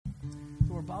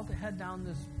about to head down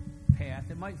this path.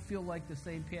 It might feel like the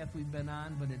same path we've been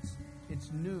on, but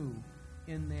it's new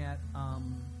in that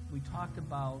we talked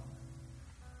about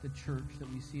the church that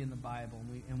we see in the Bible,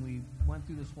 and we went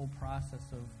through this whole process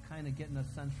of kind of getting a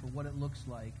sense for what it looks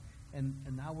like, and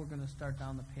now we're going to start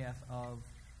down the path of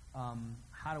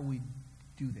how do we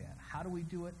do that? How do we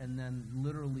do it? And then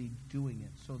literally doing it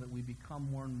so that we become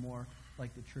more and more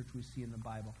like the church we see in the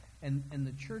Bible. And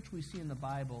the church we see in the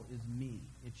Bible is me.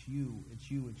 It's you.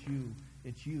 It's you. It's you.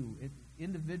 It's you. It,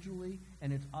 individually,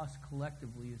 and it's us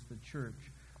collectively as the church.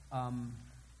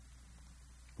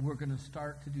 We're going to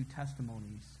start to do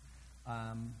testimonies.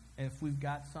 If we've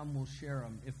got some, we'll share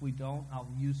them. If we don't, I'll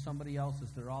use somebody else's.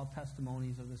 They're all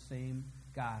testimonies of the same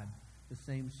God, the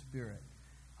same Spirit.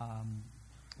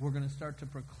 We're going to start to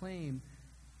proclaim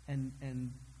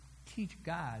and teach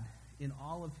God in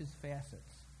all of his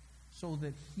facets so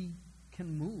that he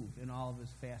can move in all of his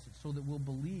facets, so that we'll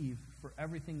believe for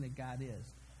everything that God is.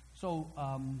 So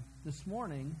this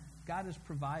morning, God is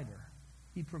provider.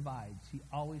 He provides. He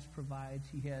always provides.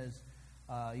 He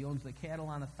owns the cattle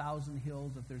on 1,000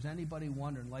 hills. If there's anybody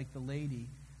wondering, like the lady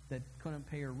that couldn't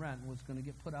pay her rent was going to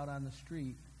get put out on the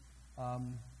street,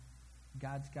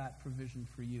 God's got provision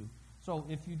for you. So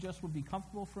if you just would be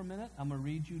comfortable for a minute, I'm going to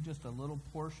read you just a little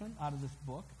portion out of this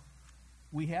book.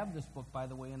 We have this book, by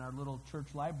the way, in our little church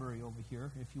library over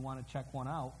here, if you want to check one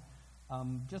out.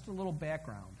 Just a little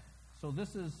background. So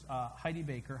this is Heidi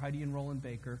and Roland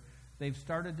Baker. They've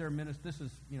started their ministry, this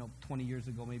is 20 years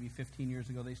ago, maybe 15 years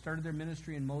ago. They started their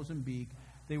ministry in Mozambique.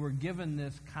 They were given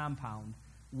this compound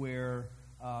where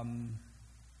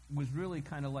was really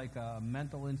kind of like a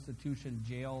mental institution,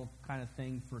 jail kind of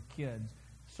thing for kids.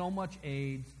 So much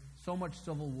AIDS, so much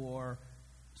civil war,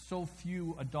 so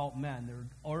few adult men. There were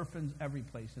orphans every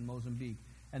place in Mozambique.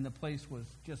 And the place was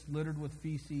just littered with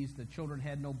feces. The children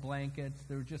had no blankets.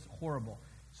 They were just horrible.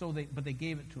 But they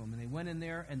gave it to them. And they went in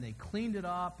there and they cleaned it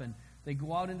up. And they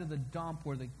go out into the dump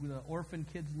where the orphan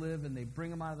kids live. And they bring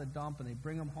them out of the dump. And they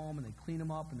bring them home. And they clean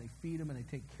them up. And they feed them. And they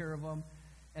take care of them.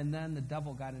 And then the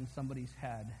devil got in somebody's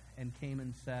head and came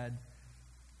and said,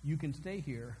 you can stay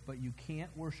here, but you can't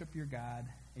worship your God.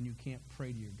 And you can't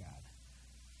pray to your God.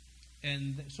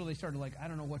 And so they started I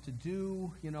don't know what to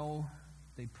do.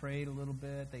 They prayed a little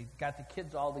bit. They got the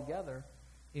kids all together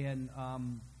and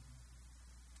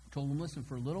told them, listen,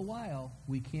 for a little while,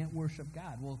 we can't worship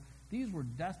God. Well, these were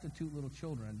destitute little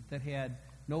children that had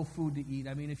no food to eat.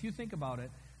 I mean, if you think about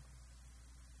it,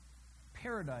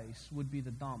 paradise would be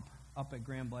the dump up at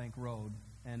Grand Blanc Road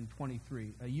and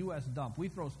 23, a U.S. dump. We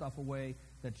throw stuff away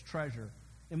that's treasure.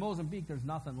 In Mozambique, there's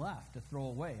nothing left to throw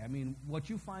away. I mean, what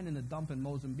you find in the dump in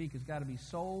Mozambique has got to be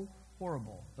so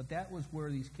horrible. But that was where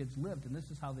these kids lived, and this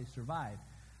is how they survived.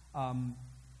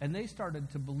 And they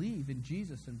started to believe in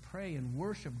Jesus and pray and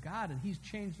worship God, and he's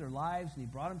changed their lives, and he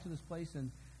brought them to this place,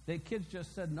 and the kids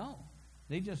just said no.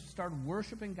 They just started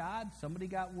worshiping God. Somebody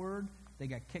got word. They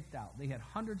got kicked out. They had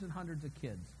hundreds and hundreds of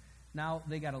kids. Now,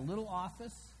 they got a little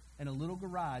office and a little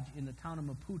garage in the town of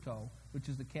Maputo, which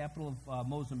is the capital of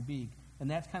Mozambique. And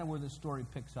that's kind of where this story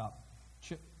picks up.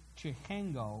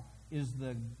 Chihango is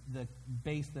the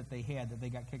base that they had that they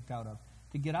got kicked out of.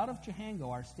 To get out of Chihango,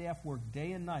 our staff worked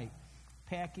day and night,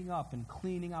 packing up and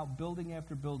cleaning out building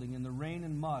after building in the rain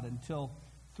and mud until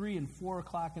 3 and 4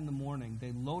 o'clock in the morning.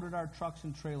 They loaded our trucks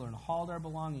and trailer and hauled our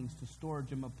belongings to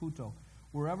storage in Maputo,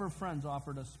 wherever friends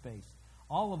offered us space.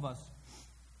 All of us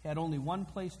had only one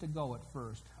place to go at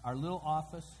first, our little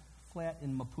office flat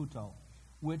in Maputo,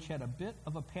 which had a bit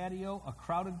of a patio, a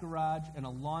crowded garage, and a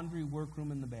laundry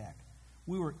workroom in the back.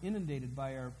 We were inundated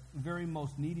by our very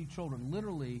most needy children.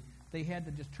 Literally, they had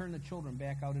to just turn the children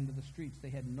back out into the streets. They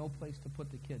had no place to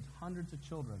put the kids. Hundreds of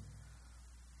children.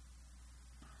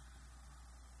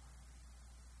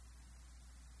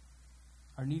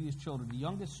 Our neediest children, the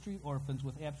youngest street orphans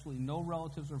with absolutely no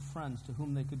relatives or friends to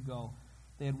whom they could go.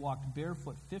 They had walked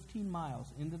barefoot 15 miles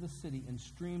into the city and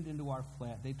streamed into our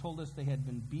flat. They told us they had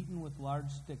been beaten with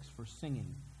large sticks for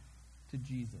singing to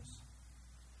Jesus.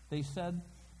 They said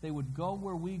they would go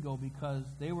where we go because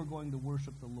they were going to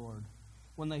worship the Lord.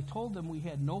 When they told them we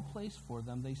had no place for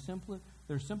them,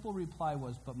 their simple reply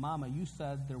was, "But Mama, you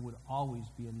said there would always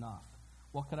be enough."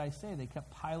 What could I say? They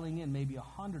kept piling in, maybe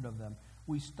 100 of them.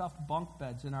 We stuffed bunk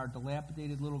beds in our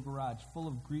dilapidated little garage full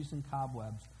of grease and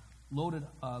cobwebs.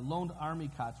 Loaned army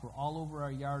cots were all over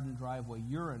our yard and driveway.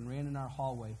 Urine ran in our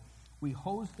hallway. We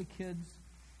hosed the kids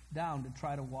down to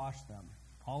try to wash them.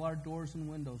 All our doors and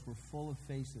windows were full of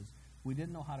faces. We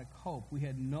didn't know how to cope. We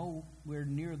had nowhere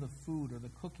near the food or the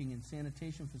cooking and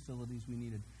sanitation facilities we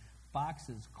needed.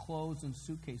 Boxes, clothes, and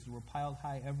suitcases were piled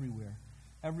high everywhere.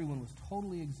 Everyone was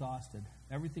totally exhausted.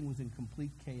 Everything was in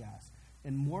complete chaos.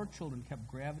 And more children kept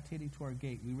gravitating to our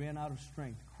gate. We ran out of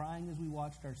strength, crying as we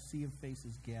watched our sea of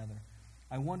faces gather.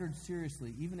 I wondered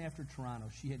seriously, even after Toronto,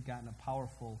 she had gotten a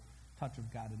powerful touch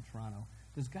of God in Toronto.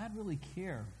 Does God really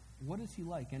care? What is he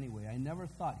like anyway? I never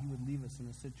thought he would leave us in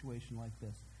a situation like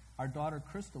this. Our daughter,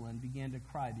 Crystalline, began to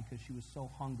cry because she was so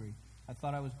hungry. I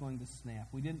thought I was going to snap.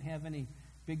 We didn't have any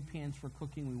big pans for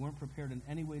cooking. We weren't prepared in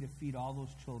any way to feed all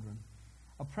those children.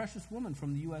 A precious woman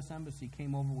from the U.S. Embassy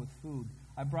came over with food.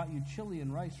 I brought you chili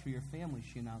and rice for your family,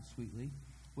 she announced sweetly,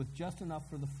 with just enough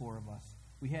for the 4 of us.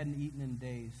 We hadn't eaten in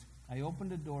days. I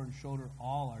opened a door and showed her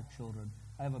all our children.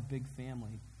 I have a big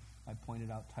family, I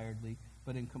pointed out tiredly,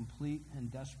 but in complete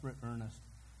and desperate earnest.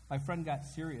 My friend got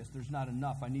serious. There's not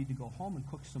enough. I need to go home and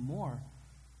cook some more.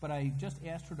 But I just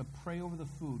asked her to pray over the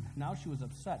food. Now she was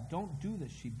upset. Don't do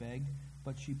this, she begged,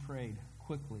 but she prayed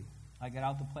quickly. I got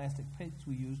out the plastic plates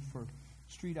we used for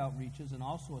street outreaches and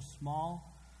also a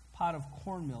small pot of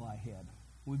cornmeal I had.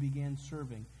 We began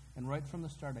serving, and right from the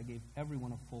start I gave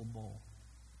everyone a full bowl.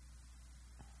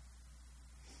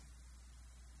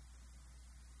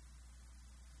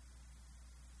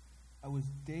 I was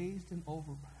dazed and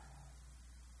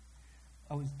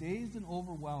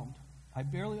overwhelmed. I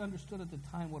barely understood at the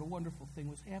time what a wonderful thing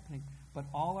was happening, but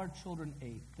all our children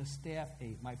ate, the staff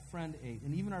ate, my friend ate,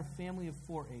 and even our family of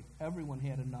 4 ate. Everyone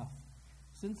had enough.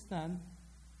 Since then,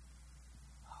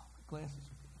 my glasses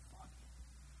are getting foggy.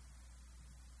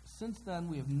 Since then,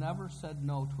 we have never said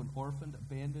no to an orphaned,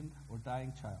 abandoned, or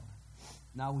dying child.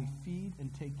 Now we feed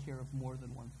and take care of more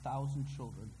than 1,000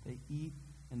 children. They eat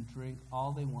and drink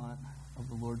all they want of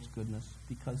the Lord's goodness.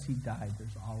 Because he died,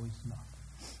 there's always enough.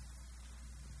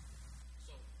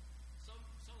 So, some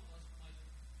of us might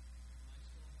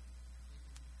still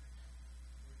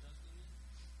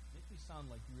make me sound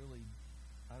like really,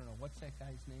 I don't know, what's that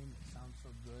guy's name? It sounds so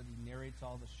good. He narrates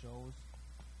all the shows.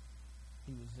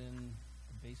 He was in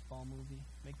a baseball movie.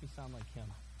 Make me sound like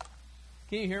him.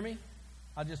 Can you hear me?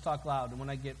 I'll just talk loud, and when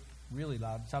I get really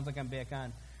loud, it sounds like I'm back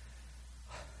on.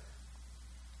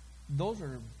 Those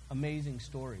are amazing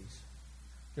stories.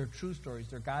 They're true stories.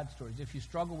 They're God stories. If you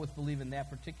struggle with believing that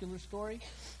particular story,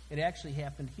 it actually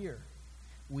happened here.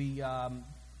 We,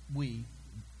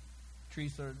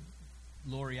 Teresa,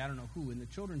 Lori, I don't know who, in the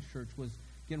children's church was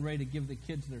getting ready to give the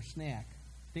kids their snack.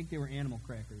 I think they were animal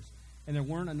crackers. And there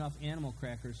weren't enough animal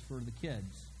crackers for the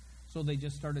kids. So they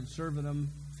just started serving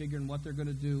them, figuring what they're going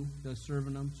to do. They're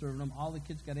serving them. All the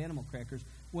kids got animal crackers.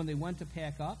 When they went to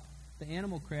pack up, the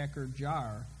animal cracker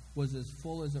jar was as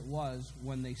full as it was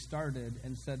when they started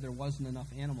and said there wasn't enough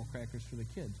animal crackers for the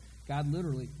kids. God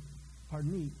literally,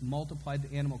 multiplied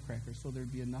the animal crackers so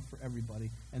there'd be enough for everybody.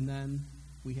 And then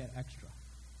we had extra.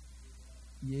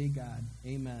 Yay, God.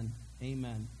 Amen.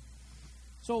 Amen.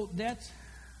 So that's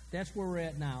where we're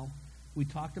at now. We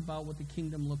talked about what the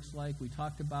kingdom looks like. We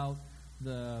talked about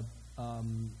the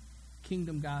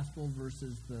kingdom gospel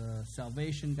versus the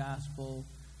salvation gospel.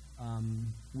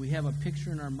 We have a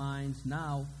picture in our minds.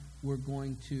 Now we're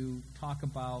going to talk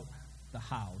about the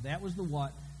how. That was the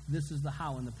what. This is the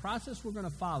how. And the process we're going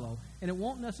to follow, and it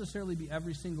won't necessarily be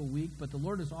every single week, but the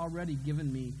Lord has already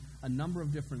given me a number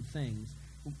of different things.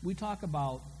 We talk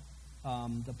about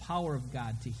the power of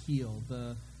God to heal,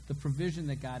 the provision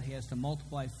that God has to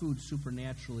multiply food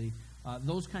supernaturally,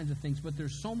 those kinds of things. But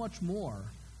there's so much more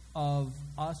of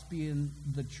us being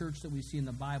the church that we see in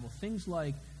the Bible. Things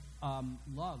like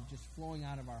love just flowing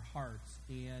out of our hearts,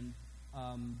 and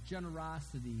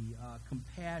generosity,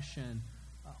 compassion,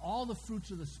 all the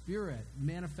fruits of the Spirit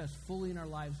manifest fully in our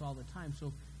lives all the time.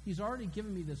 So he's already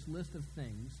given me this list of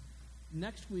things.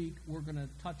 Next week, we're going to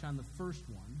touch on the first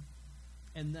one.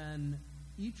 And then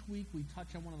each week we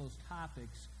touch on one of those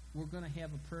topics. We're going to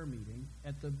have a prayer meeting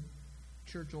at the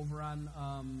church over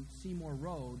on Seymour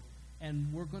Road.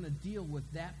 And we're going to deal with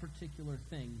that particular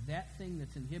thing, that thing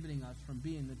that's inhibiting us from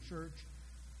being the church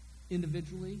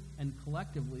individually and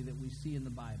collectively that we see in the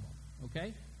Bible.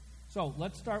 Okay? So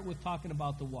let's start with talking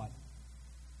about the what.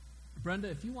 Brenda,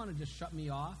 if you want to just shut me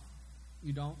off.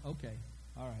 You don't? Okay.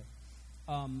 All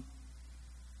right.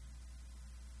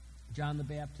 John the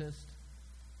Baptist,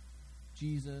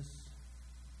 Jesus,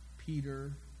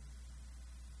 Peter.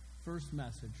 First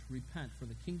message, repent, for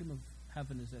the kingdom of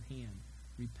heaven is at hand.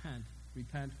 Repent,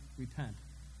 repent, repent.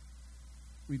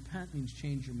 Repent means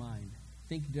change your mind.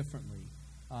 Think differently.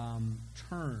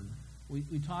 Turn.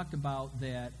 We talked about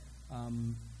that.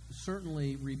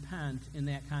 Certainly repent in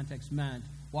that context meant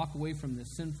walk away from the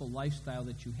sinful lifestyle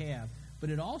that you have. But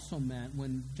it also meant,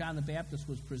 when John the Baptist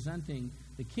was presenting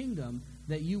the kingdom,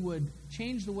 that you would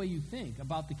change the way you think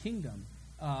about the kingdom.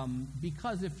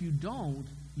 Because if you don't,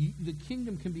 the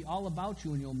kingdom can be all about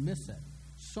you and you'll miss it.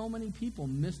 So many people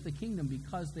missed the kingdom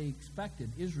because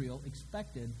Israel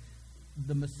expected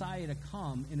the Messiah to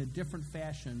come in a different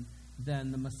fashion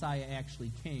than the Messiah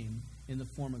actually came in the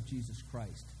form of Jesus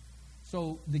Christ.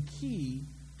 So the key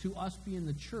to us being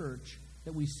the church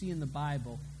that we see in the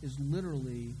Bible is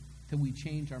literally that we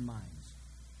change our minds.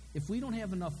 If we don't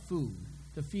have enough food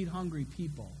to feed hungry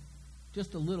people,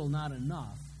 just a little, not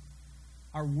enough,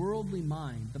 our worldly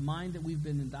mind, the mind that we've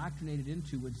been indoctrinated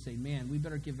into, would say, man, we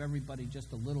better give everybody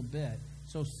just a little bit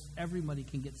so everybody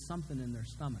can get something in their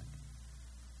stomach.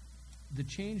 The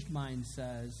changed mind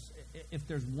says, if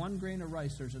there's 1 grain of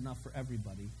rice, there's enough for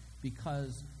everybody,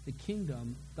 because the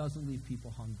kingdom doesn't leave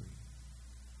people hungry.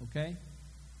 Okay?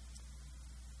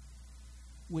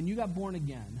 When you got born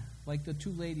again, like the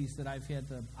 2 ladies that I've had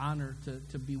the honor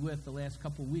to be with the last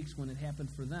couple of weeks when it happened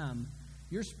for them,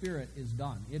 your spirit is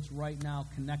done. It's right now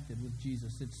connected with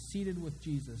Jesus. It's seated with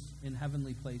Jesus in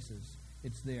heavenly places.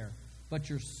 It's there. But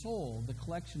your soul, the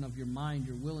collection of your mind,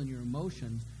 your will, and your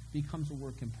emotions, becomes a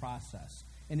work in process.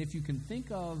 And if you can think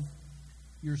of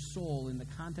your soul in the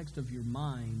context of your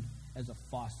mind as a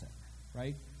faucet,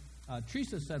 right?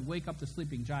 Teresa said, wake up the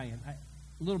sleeping giant.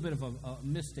 A little bit of a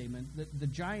misstatement. The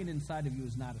giant inside of you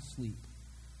is not asleep,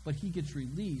 but he gets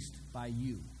released by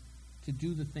you to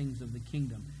do the things of the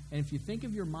kingdom. And if you think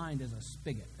of your mind as a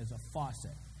spigot, as a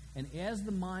faucet, and as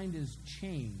the mind is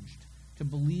changed to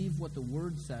believe what the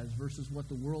Word says versus what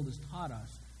the world has taught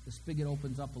us, the spigot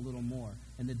opens up a little more,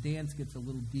 and the dance gets a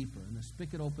little deeper, and the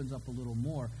spigot opens up a little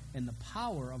more, and the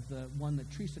power of the one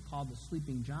that Teresa called the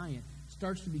sleeping giant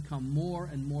starts to become more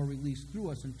and more released through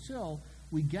us until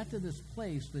we get to this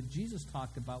place that Jesus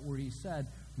talked about where he said,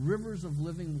 rivers of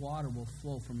living water will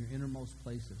flow from your innermost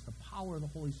places. The power of the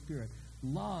Holy Spirit,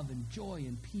 love and joy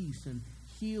and peace and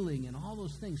healing and all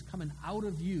those things coming out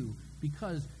of you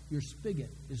because your spigot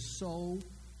is so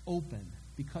open,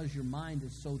 because your mind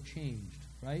is so changed,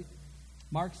 right?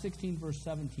 Mark 16, verse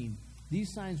 17. These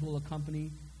signs will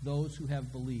accompany those who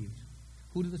have believed.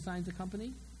 Who do the signs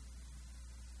accompany?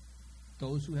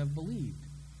 Those who have believed.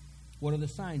 What are the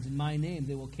signs? In my name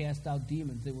they will cast out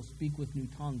demons. They will speak with new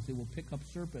tongues. They will pick up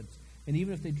serpents. And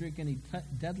even if they drink any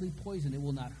deadly poison, it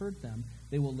will not hurt them.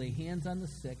 They will lay hands on the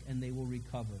sick, and they will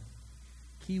recover.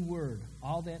 Key word.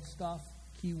 All that stuff,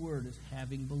 key word is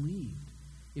having believed.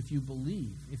 If you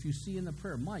believe, if you see in the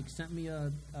prayer, Mike sent me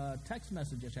a text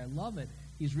message. I love it.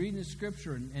 He's reading the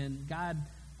scripture, and God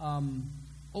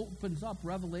opens up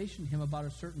revelation to him about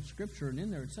a certain scripture. And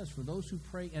in there it says, for those who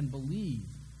pray and believe,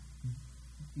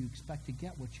 you expect to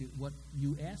get what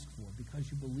you ask for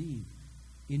because you believe.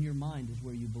 In your mind is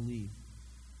where you believe.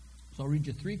 So I'll read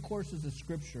you 3 courses of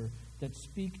Scripture that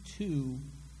speak to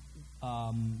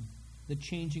the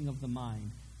changing of the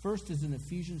mind. First is in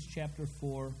Ephesians chapter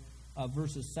 4,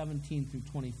 verses 17 through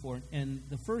 24. And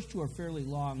the first 2 are fairly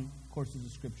long courses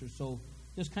of Scripture, so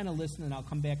just kind of listen and I'll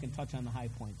come back and touch on the high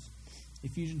points.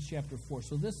 Ephesians chapter 4.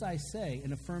 So this I say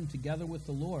and affirm together with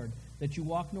the Lord, that you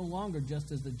walk no longer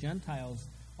just as the Gentiles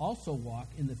also walk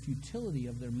in the futility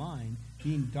of their mind,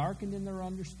 being darkened in their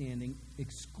understanding,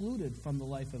 excluded from the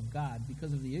life of God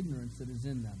because of the ignorance that is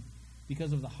in them,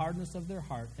 because of the hardness of their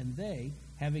heart, and they,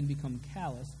 having become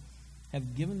callous,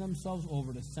 have given themselves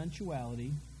over to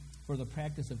sensuality for the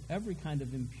practice of every kind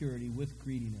of impurity with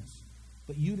greediness.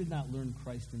 But you did not learn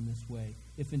Christ in this way,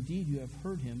 if indeed you have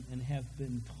heard him and have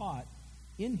been taught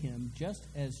in him, just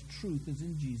as truth is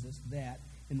in Jesus, that,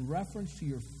 in reference to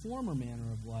your former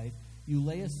manner of life, you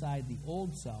lay aside the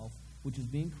old self, which is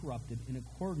being corrupted in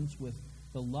accordance with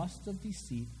the lusts of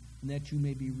deceit, and that you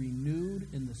may be renewed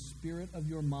in the spirit of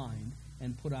your mind,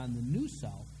 and put on the new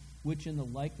self, which in the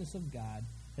likeness of God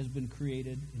has been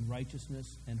created in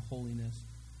righteousness and holiness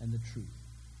and the truth.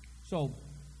 So,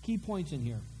 key points in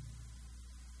here.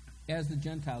 As the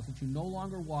Gentiles, that you no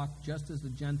longer walk just as the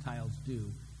Gentiles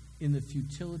do in the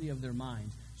futility of their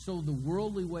minds. So the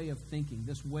worldly way of thinking,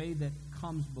 this way that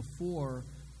comes before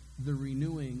the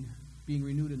renewing, being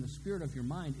renewed in the spirit of your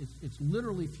mind, it's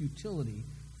literally futility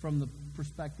from the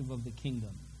perspective of the kingdom.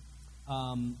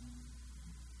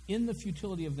 In the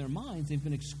futility of their minds, they've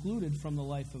been excluded from the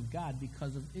life of God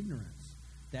because of ignorance.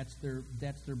 That's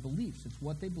their beliefs. It's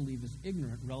what they believe is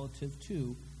ignorant relative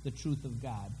to the truth of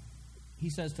God.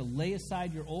 He says to lay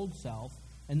aside your old self,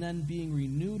 and then being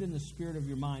renewed in the spirit of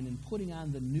your mind and putting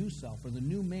on the new self, or the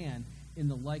new man, in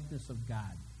the likeness of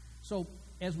God. So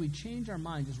as we change our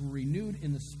minds, as we're renewed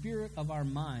in the spirit of our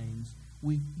minds,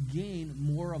 we gain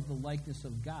more of the likeness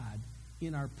of God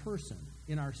in our person,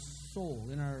 in our soul,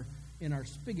 in our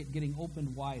spigot getting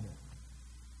opened wider.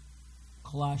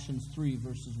 Colossians 3,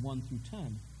 verses 1 through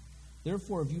 10.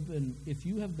 Therefore, if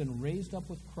you have been raised up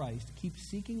with Christ, keep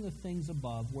seeking the things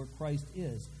above where Christ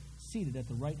is, seated at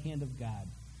the right hand of God.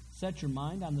 Set your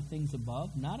mind on the things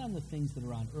above, not on the things that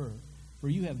are on earth, for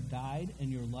you have died,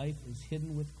 and your life is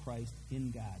hidden with Christ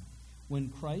in God. When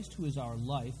Christ, who is our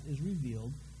life, is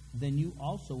revealed, then you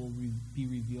also will be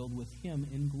revealed with him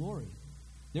in glory.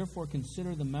 Therefore,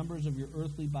 consider the members of your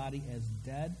earthly body as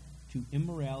dead to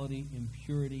immorality,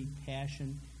 impurity,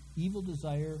 passion, evil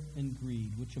desire, and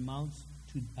greed, which amounts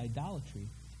to idolatry.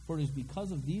 For it is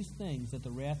because of these things that the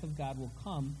wrath of God will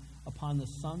come upon the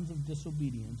sons of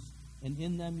disobedience, and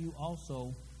in them you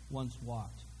also once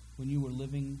walked, when you were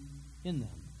living in them.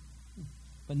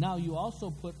 But now you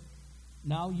also put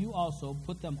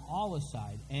them all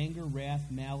aside: anger,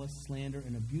 wrath, malice, slander,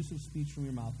 and abusive speech from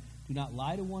your mouth. Do not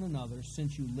lie to one another,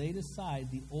 since you laid aside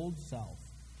the old self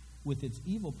with its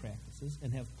evil practices,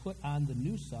 and have put on the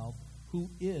new self, who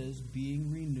is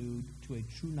being renewed to a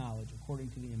true knowledge according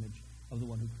to the image of the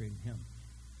one who created him,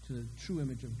 to the true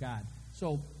image of God.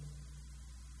 So,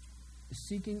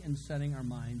 seeking and setting our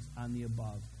minds on the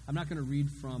above. I'm not going to read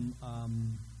from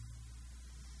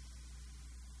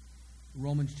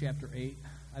Romans chapter 8,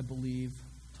 I believe,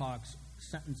 talks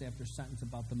sentence after sentence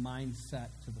about the mindset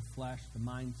to the flesh, the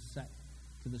mindset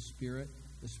to the spirit.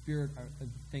 The spirit are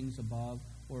things above.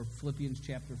 Or Philippians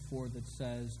chapter 4 that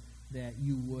says that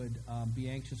you would be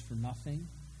anxious for nothing,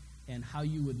 and how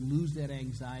you would lose that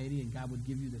anxiety, and God would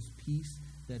give you this peace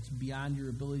that's beyond your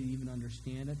ability to even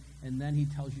understand it. And then he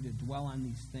tells you to dwell on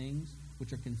these things,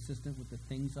 which are consistent with the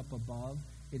things up above.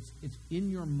 It's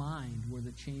in your mind where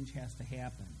the change has to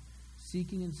happen.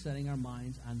 Seeking and setting our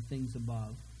minds on things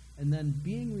above, and then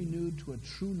being renewed to a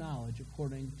true knowledge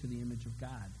according to the image of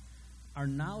God. Our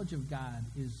knowledge of God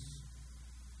is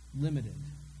limited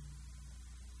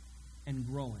and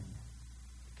growing.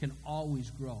 It can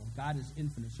always grow. God is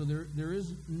infinite. So there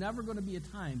is never going to be a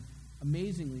time,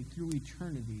 amazingly, through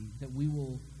eternity, that we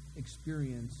will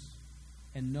experience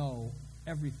and know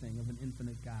everything of an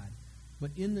infinite God. But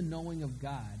in the knowing of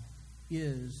God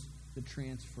is the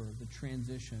transfer, the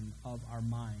transition of our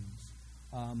minds.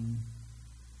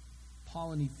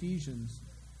 Paul in Ephesians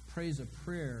prays a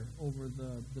prayer over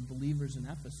the believers in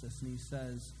Ephesus, and he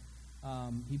says,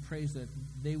 he prays that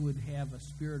they would have a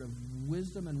spirit of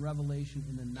wisdom and revelation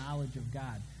in the knowledge of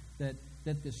God, that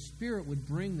the Spirit would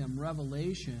bring them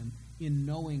revelation in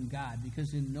knowing God,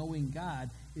 because in knowing God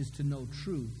is to know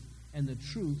truth, and the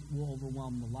truth will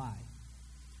overwhelm the lie.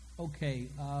 Okay,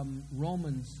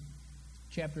 Romans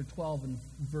chapter 12 and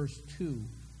verse 2.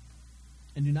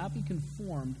 And do not be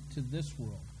conformed to this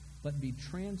world, but be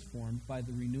transformed by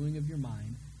the renewing of your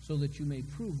mind, so that you may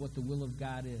prove what the will of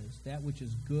God is, that which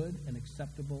is good and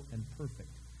acceptable and perfect.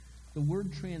 The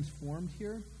word transformed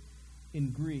here in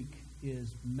Greek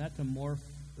is metamorpho.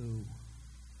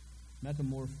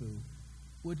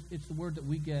 Which it's the word that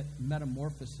we get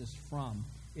metamorphosis from.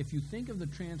 If you think of the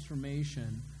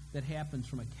transformation that happens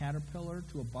from a caterpillar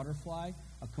to a butterfly,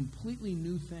 a completely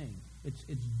new thing. It's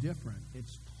different.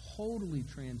 It's totally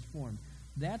transformed.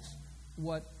 That's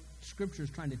what Scripture is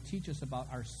trying to teach us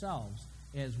about ourselves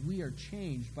as we are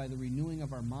changed by the renewing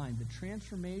of our mind. The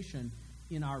transformation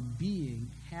in our being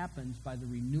happens by the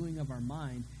renewing of our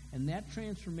mind, and that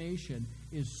transformation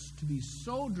is to be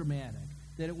so dramatic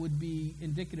that it would be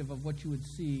indicative of what you would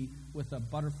see with a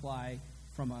butterfly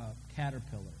from a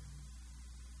caterpillar.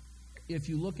 If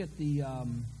you look at the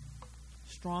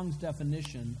Strong's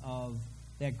definition of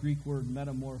that Greek word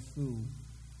metamorpho,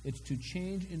 it's to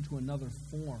change into another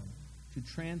form, to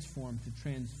transform, to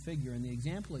transfigure. And the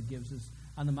example it gives is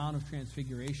on the Mount of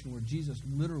Transfiguration, where Jesus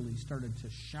literally started to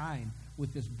shine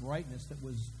with this brightness that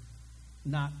was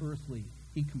not earthly.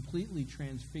 He completely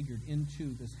transfigured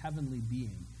into this heavenly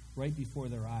being right before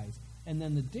their eyes. And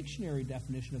then the dictionary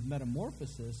definition of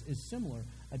metamorphosis is similar: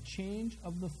 a change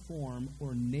of the form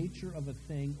or nature of a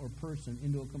thing or person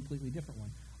into a completely different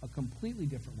one. A completely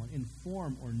different one in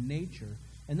form or nature.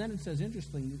 And then it says,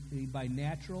 interestingly, by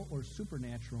natural or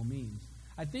supernatural means.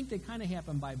 I think they kind of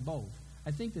happen by both.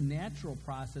 I think the natural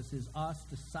process is us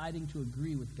deciding to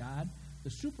agree with God. The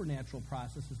supernatural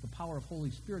process is the power of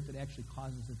Holy Spirit that actually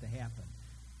causes it to happen.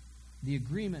 The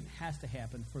agreement has to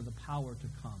happen for the power to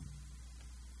come.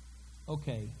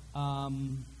 Okay.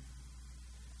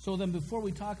 So then before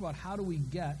we talk about how do we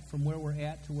get from where we're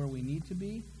at to where we need to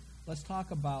be, let's talk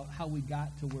about how we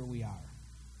got to where we are.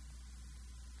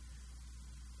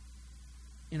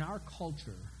 In our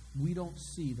culture, we don't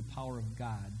see the power of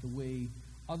God the way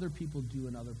other people do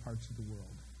in other parts of the world.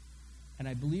 And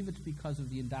I believe it's because of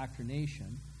the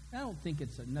indoctrination. I don't think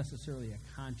it's necessarily a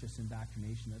conscious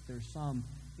indoctrination, that there's some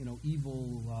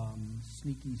evil,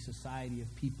 sneaky society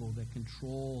of people that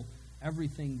control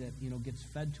everything that, gets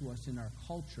fed to us in our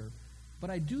culture. But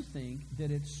I do think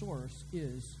that its source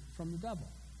is from the devil.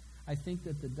 I think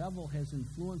that the devil has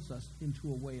influenced us into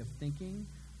a way of thinking.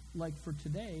 Like for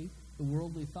today, the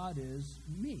worldly thought is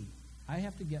me. I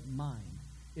have to get mine.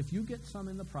 If you get some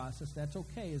in the process, that's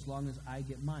okay as long as I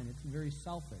get mine. It's very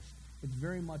selfish. It's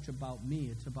very much about me.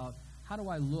 It's about how do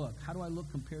I look? How do I look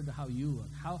compared to how you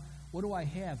look? What do I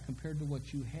have compared to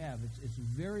what you have? It's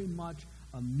very much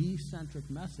a me-centric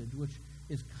message, which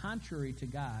is contrary to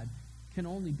God, can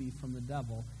only be from the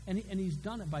devil. And he's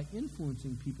done it by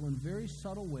influencing people in very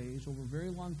subtle ways over very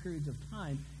long periods of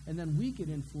time, and then we get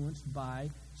influenced by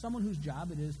someone whose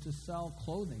job it is to sell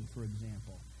clothing, for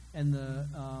example. And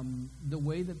the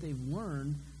way that they've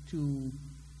learned to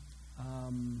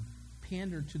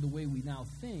pander to the way we now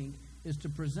think is to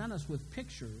present us with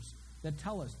pictures that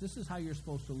tell us this is how you're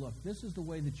supposed to look. This is the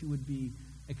way that you would be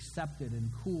accepted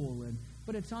and cool,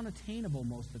 but it's unattainable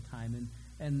most of the time.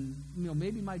 And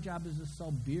maybe my job is to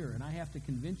sell beer, and I have to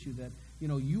convince you that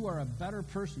you are a better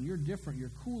person. You're different.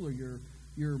 You're cooler.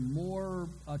 You're more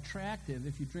attractive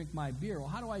if you drink my beer. Well,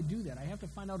 how do I do that? I have to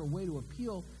find out a way to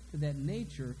appeal to that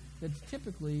nature that's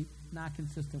typically not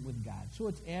consistent with God. So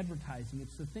it's advertising.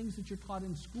 It's the things that you're taught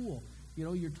in school.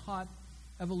 You're taught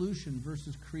evolution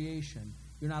versus creation.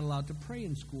 You're not allowed to pray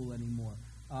in school anymore.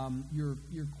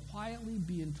 You're quietly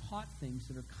being taught things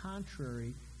that are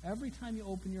contrary every time you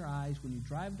open your eyes, when you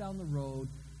drive down the road,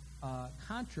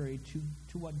 contrary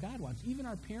to what God wants. Even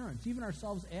our parents, even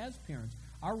ourselves as parents,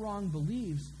 our wrong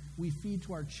beliefs we feed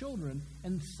to our children,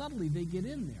 and subtly they get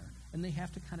in there, and they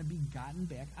have to kind of be gotten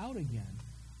back out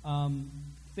again.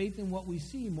 Faith in what we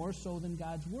see more so than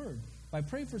God's word. If I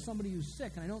pray for somebody who's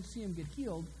sick and I don't see him get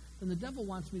healed, then the devil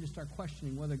wants me to start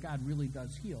questioning whether God really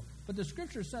does heal. But the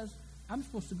scripture says I'm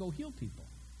supposed to go heal people.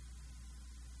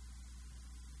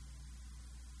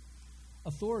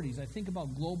 Authorities, I think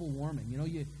about global warming.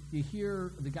 You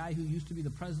hear the guy who used to be the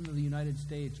president of the United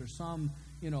States, or some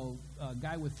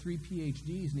guy with 3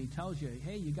 PhDs, and he tells you,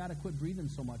 hey, you got to quit breathing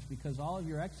so much because all of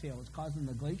your exhale is causing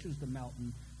the glaciers to melt,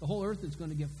 and the whole earth is going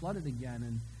to get flooded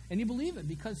again. And you believe it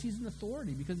because he's an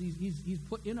authority, because he's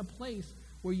put in a place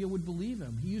where you would believe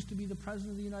him. He used to be the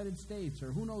president of the United States, or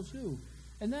who knows who.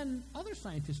 And then other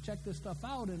scientists check this stuff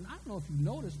out, and I don't know if you've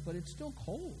noticed, but it's still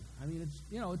cold. I mean,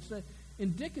 it's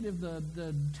indicative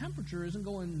the temperature isn't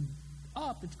going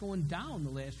up, it's going down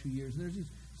the last few years. And there's these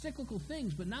cyclical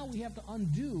things, but now we have to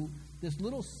undo this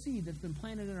little seed that's been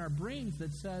planted in our brains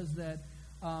that says that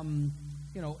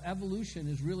evolution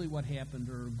is really what happened,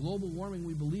 or global warming,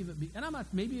 we believe it. And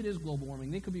maybe it is global warming.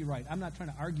 They could be right. I'm not trying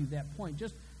to argue that point.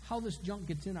 Just how this junk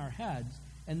gets in our heads,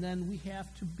 and then we have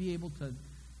to be able to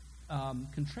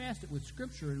contrast it with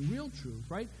Scripture and real truth,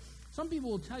 right? Some people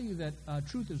will tell you that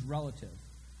truth is relative.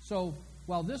 So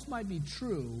while this might be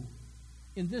true,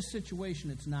 in this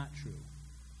situation it's not true.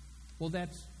 Well,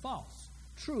 that's false.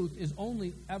 Truth is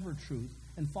only ever truth,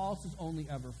 and false is only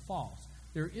ever false.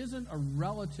 There isn't a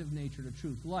relative nature to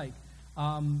truth. Like,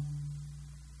 I'm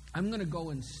going to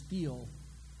go and steal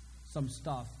some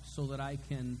stuff so that I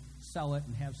can sell it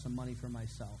and have some money for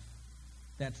myself.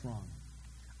 That's wrong.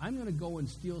 I'm going to go and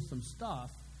steal some stuff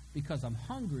because I'm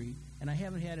hungry and I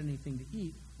haven't had anything to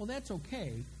eat. Well, that's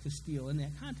okay to steal in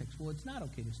that context. Well, it's not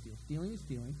okay to steal. Stealing is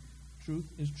stealing. Truth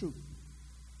is truth.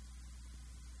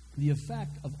 The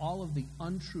effect of all of the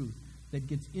untruth that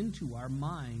gets into our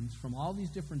minds from all these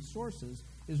different sources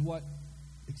is what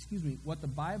the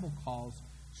Bible calls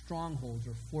strongholds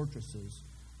or fortresses.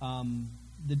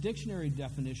 The dictionary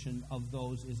definition of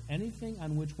those is anything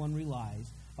on which one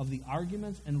relies, of the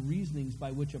arguments and reasonings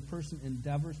by which a person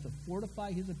endeavors to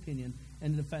fortify his opinion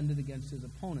and defend it against his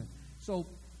opponent. So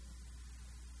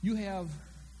you have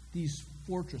these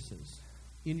fortresses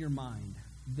in your mind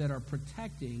that are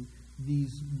protecting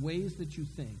these ways that you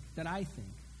think, that I think,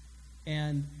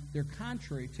 and they're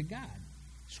contrary to God.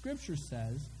 Scripture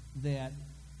says that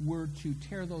we're to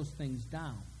tear those things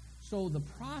down. So the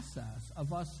process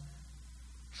of us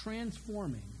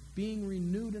transforming, being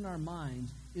renewed in our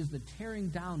minds, is the tearing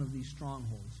down of these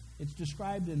strongholds. It's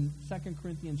described in 2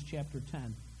 Corinthians chapter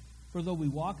 10. For though we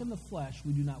walk in the flesh,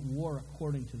 we do not war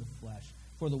according to the flesh.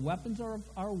 For the weapons of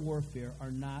our warfare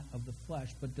are not of the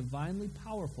flesh, but divinely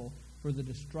powerful for the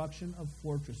destruction of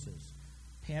fortresses,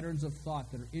 patterns of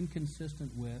thought that are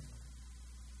inconsistent with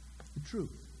the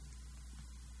truth.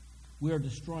 We are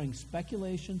destroying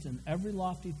speculations and every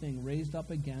lofty thing raised up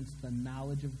against the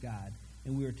knowledge of God,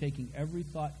 and we are taking every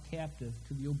thought captive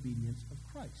to the obedience of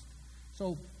Christ.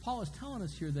 So Paul is telling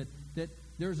us here that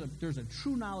there's a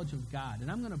true knowledge of God, and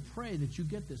I'm going to pray that you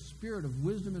get this spirit of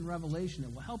wisdom and revelation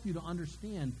that will help you to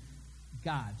understand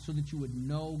God so that you would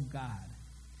know God.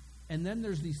 And then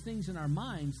there's these things in our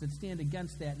minds that stand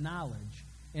against that knowledge.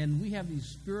 And we have these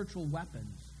spiritual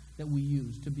weapons that we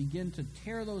use to begin to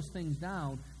tear those things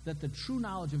down, that the true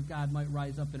knowledge of God might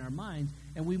rise up in our minds,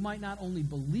 and we might not only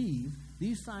believe,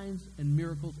 these signs and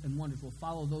miracles and wonders will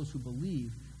follow those who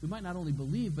believe. We might not only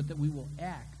believe, but that we will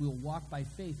act. We will walk by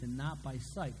faith and not by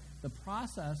sight. The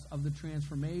process of the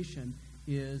transformation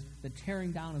is the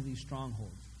tearing down of these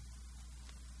strongholds.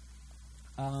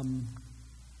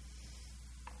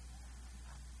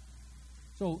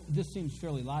 So this seems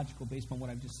fairly logical based on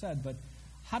what I've just said, but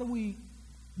how do we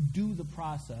do the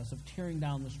process of tearing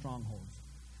down the strongholds?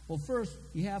 Well, first,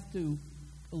 you have to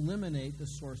eliminate the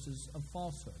sources of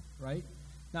falsehood, right?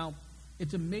 Now,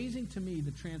 it's amazing to me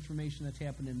the transformation that's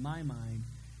happened in my mind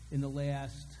in the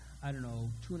last,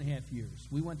 2.5 years.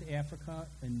 We went to Africa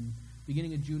in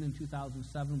beginning of June in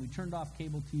 2007. We turned off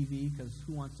cable TV because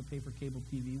who wants to pay for cable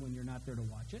TV when you're not there to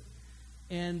watch it?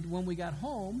 And when we got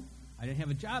home, I didn't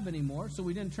have a job anymore, so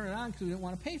we didn't turn it on because we didn't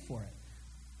want to pay for it.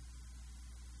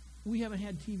 We haven't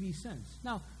had TV since.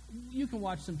 Now, you can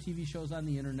watch some TV shows on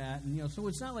the internet, and so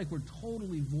it's not like we're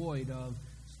totally void of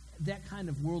that kind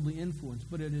of worldly influence,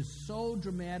 but it is so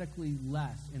dramatically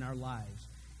less in our lives.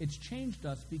 It's changed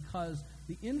us because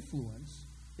the influence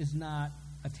is not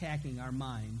attacking our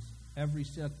minds every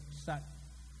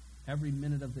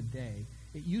minute of the day.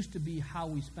 It used to be how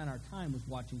we spent our time was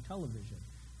watching television.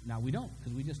 Now we don't,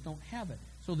 because we just don't have it.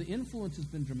 So the influence has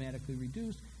been dramatically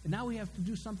reduced, and now we have to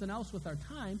do something else with our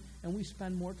time, and we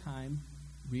spend more time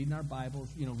reading our Bibles,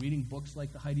 reading books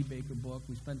like the Heidi Baker book.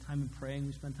 We spend time in praying.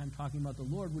 We spend time talking about the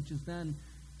Lord, which is then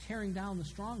tearing down the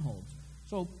strongholds.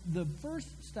 So the first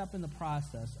step in the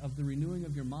process of the renewing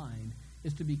of your mind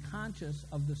is to be conscious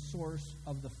of the source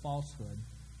of the falsehood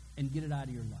and get it out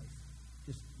of your life.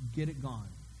 Just get it gone.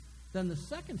 Then the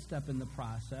second step in the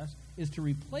process is to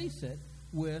replace it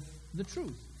with the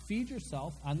truth. Feed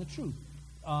yourself on the truth.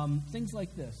 Things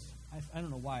like this. I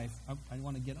don't know why I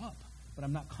want to get up, but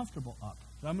I'm not comfortable up.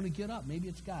 So I'm going to get up. Maybe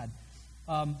it's God.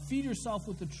 Feed yourself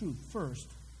with the truth. First,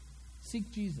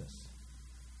 seek Jesus.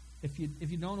 If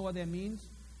you don't know what that means,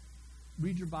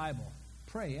 read your Bible.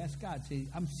 Pray. Ask God. Say,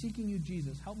 I'm seeking you,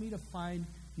 Jesus. Help me to find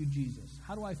you, Jesus.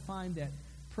 How do I find that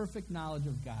perfect knowledge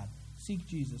of God? Seek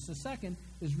Jesus. The second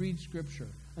is read Scripture.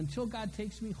 Until God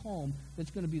takes me home, that's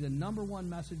going to be the number one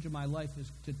message of my life, is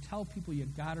to tell people you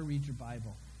got to read your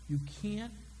Bible. You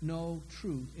can't know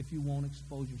truth if you won't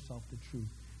expose yourself to truth.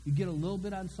 You get a little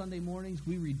bit on Sunday mornings.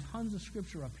 We read tons of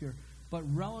Scripture up here, but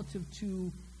relative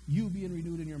to you being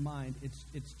renewed in your mind,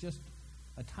 it's just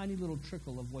a tiny little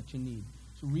trickle of what you need.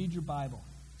 So read your Bible.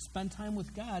 Spend time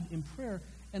with God in prayer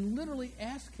and literally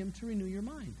ask Him to renew your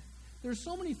mind. There's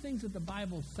so many things that the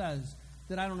Bible says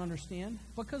that I don't understand,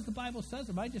 because the Bible says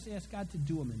them. I just ask God to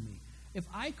do them in me. If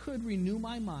I could renew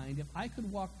my mind, if I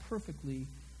could walk perfectly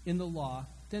in the law,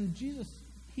 then Jesus,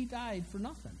 He died for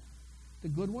nothing. The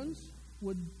good ones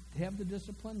would have the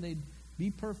discipline. They'd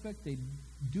be perfect. They'd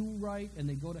do right, and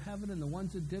they'd go to heaven, and the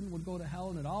ones that didn't would go to hell,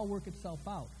 and it'd all work itself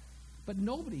out. But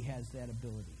nobody has that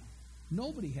ability.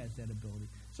 Nobody has that ability.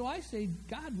 So I say,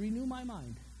 God, renew my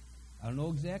mind. I don't know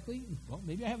exactly. Well,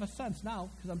 maybe I have a sense now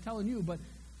because I'm telling you, but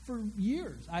for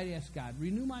years I asked God,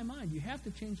 renew my mind. You have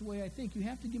to change the way I think. You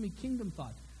have to give me kingdom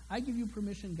thoughts. I give you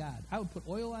permission, God. I would put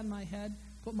oil on my head,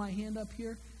 put my hand up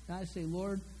here, and I say,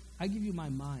 Lord, I give you my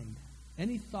mind.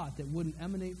 Any thought that wouldn't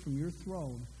emanate from your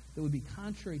throne, that would be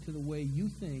contrary to the way you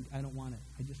think, I don't want it.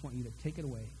 I just want you to take it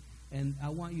away. And I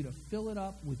want you to fill it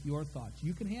up with your thoughts.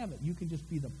 You can have it. You can just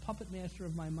be the puppet master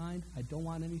of my mind. I don't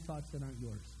want any thoughts that aren't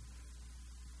yours.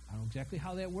 I don't know exactly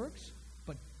how that works,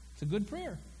 but it's a good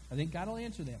prayer. I think God will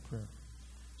answer that prayer.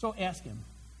 So ask Him.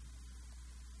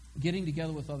 Getting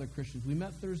together with other Christians. We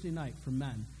met Thursday night for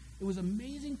men. It was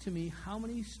amazing to me how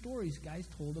many stories guys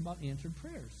told about answered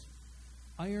prayers.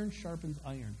 Iron sharpens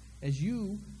iron. As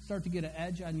you start to get an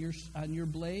edge on your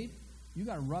blade, you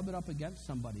got to rub it up against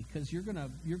somebody, because you're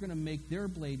gonna make their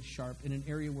blade sharp in an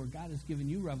area where God has given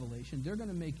you revelation. They're going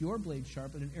to make your blade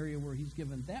sharp in an area where He's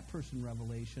given that person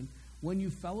revelation. When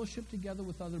you fellowship together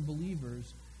with other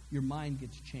believers, your mind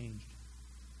gets changed.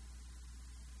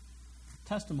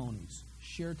 Testimonies.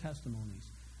 Share testimonies.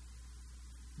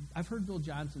 I've heard Bill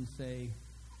Johnson say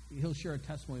he'll share a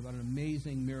testimony about an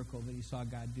amazing miracle that he saw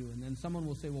God do. And then someone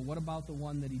will say, well, what about the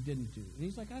one that He didn't do? And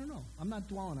he's like, I don't know. I'm not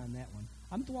dwelling on that one.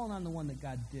 I'm dwelling on the one that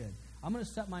God did. I'm going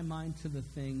to set my mind to the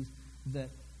things that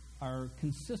are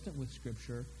consistent with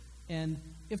Scripture. And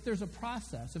if there's a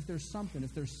process, if there's something,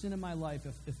 if there's sin in my life,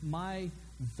 if my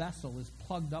vessel is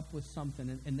plugged up with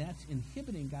something and that's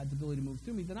inhibiting God's ability to move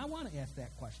through me, then I want to ask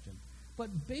that question.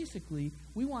 But basically,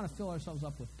 we want to fill ourselves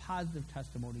up with positive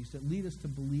testimonies that lead us to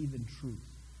believe in truth.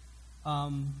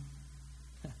 My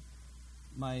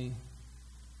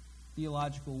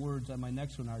theological words on my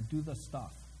next one are, do the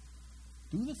stuff.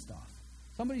 Do the stuff.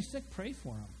 Somebody's sick, pray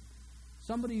for them.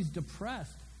 Somebody's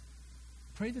depressed,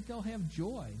 pray that they'll have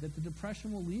joy, that the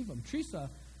depression will leave them. Teresa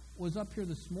was up here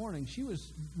this morning.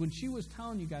 When she was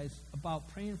telling you guys about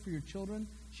praying for your children,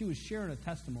 she was sharing a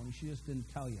testimony. She just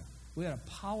didn't tell you. We had a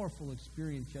powerful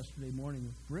experience yesterday morning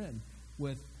with Bryn.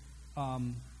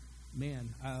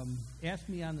 Ask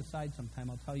me on the side sometime.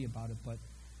 I'll tell you about it. But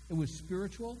it was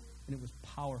spiritual and it was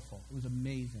powerful. It was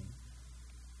amazing.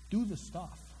 Do the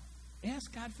stuff.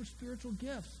 Ask God for spiritual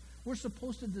gifts. We're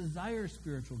supposed to desire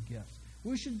spiritual gifts.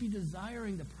 We should be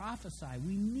desiring to prophesy.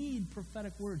 We need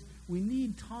prophetic words. We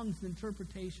need tongues and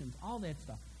interpretations, all that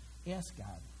stuff. Ask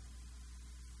God.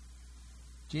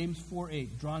 James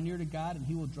 4:8, draw near to God and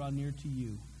he will draw near to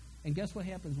you. And guess what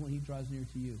happens when he draws near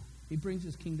to you? He brings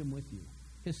his kingdom with you.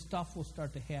 His stuff will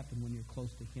start to happen when you're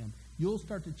close to him. You'll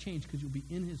start to change because you'll be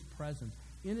in his presence.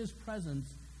 In his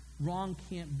presence, wrong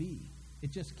can't be.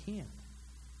 It just can't.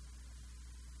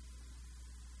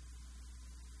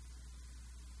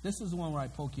 This is the one where I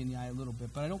poke you in the eye a little bit,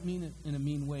 but I don't mean it in a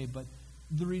mean way. But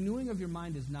the renewing of your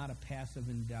mind is not a passive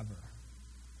endeavor.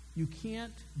 You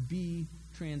can't be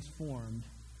transformed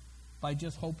by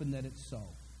just hoping that it's so.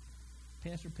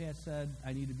 Pastor Pat said,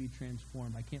 I need to be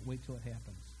transformed. I can't wait till it happens.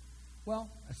 Well,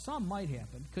 some might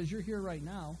happen because you're here right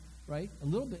now, right? A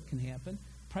little bit can happen.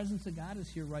 Presence of God is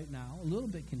here right now. A little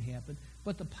bit can happen.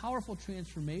 But the powerful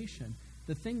transformation,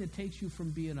 the thing that takes you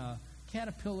from being a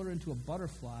caterpillar into a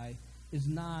butterfly, is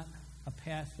not a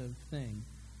passive thing.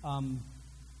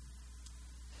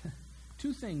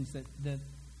 Two things that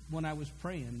when I was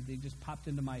praying, they just popped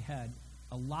into my head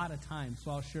a lot of times,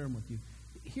 so I'll share them with you.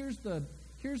 Here's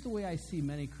the way I see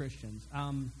many Christians.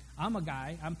 I'm a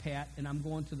guy, I'm Pat, and I'm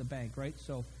going to the bank, right?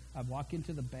 So I walk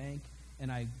into the bank,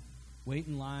 and I wait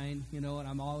in line, and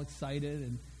I'm all excited,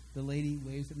 and the lady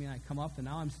waves at me, and I come up, and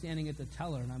now I'm standing at the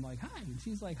teller, and I'm like, hi, and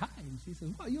she's like, hi, and she says,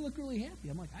 wow, you look really happy.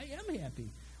 I'm like, I am happy.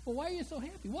 Well, why are you so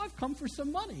happy? Well, I've come for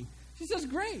some money. She says,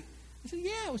 great. I said,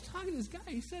 yeah, I was talking to this guy.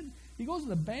 He said he goes to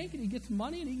the bank and he gets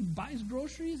money and he buys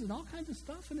groceries and all kinds of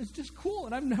stuff, and it's just cool,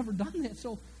 and I've never done that,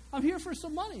 so I'm here for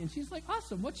some money. And she's like,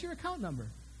 awesome, what's your account number?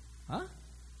 Huh?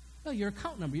 No, your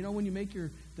account number. When you make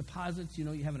your deposits, you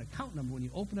have an account number. When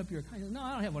you open up your account, no,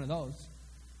 I don't have one of those.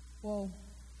 Well,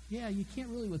 yeah, you can't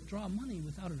really withdraw money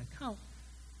without an account.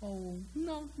 Oh,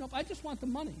 no, I just want the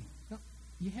money. No,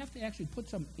 you have to actually put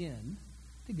some in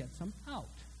to get some out.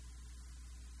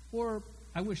 Or,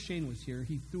 I wish Shane was here.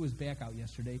 He threw his back out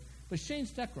yesterday. But Shane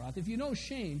Steckroth, if you know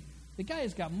Shane, the guy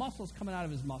has got muscles coming out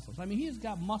of his muscles. I mean, he's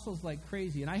got muscles like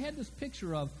crazy. And I had this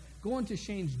picture of going to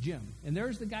Shane's gym. And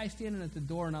there's the guy standing at the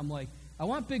door, and I'm like, I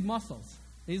want big muscles.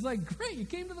 And he's like, great, you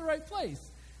came to the right place.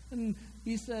 And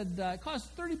he said, it costs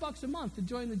 $30 a month to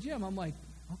join the gym. I'm like,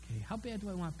 okay, how bad do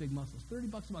I want big muscles?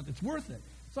 $30 a month. It's worth it.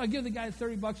 So I give the guy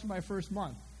 $30 for my first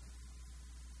month.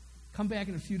 Come back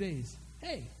in a few days.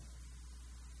 Hey,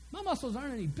 my muscles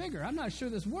aren't any bigger. I'm not sure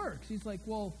this works. He's like,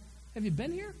 well, have you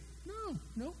been here?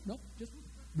 No. Just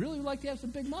really would like to have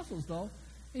some big muscles, though.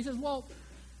 He says, well,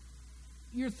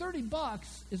 your $30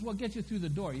 is what gets you through the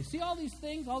door. You see all these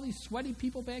things, all these sweaty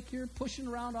people back here pushing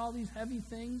around all these heavy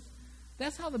things?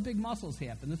 That's how the big muscles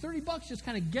happen. The $30 just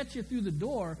kind of gets you through the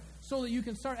door so that you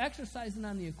can start exercising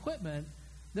on the equipment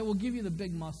that will give you the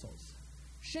big muscles.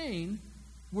 Shane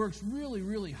works really,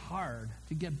 really hard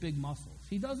to get big muscles.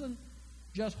 He doesn't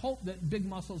just hope that big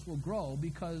muscles will grow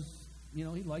because,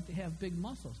 he'd like to have big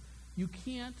muscles. You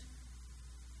can't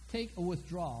take a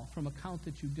withdrawal from an account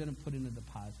that you didn't put in a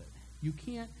deposit. You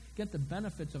can't get the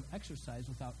benefits of exercise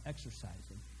without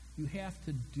exercising. You have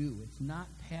to do. It's not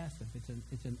passive.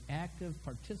 It's an active,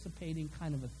 participating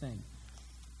kind of a thing.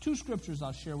 Two scriptures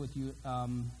I'll share with you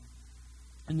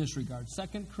in this regard.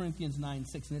 2 Corinthians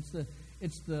 9:6, and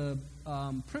it's the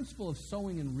principle of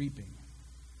sowing and reaping.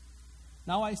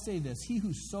 Now I say this, he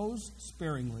who sows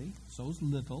sparingly, sows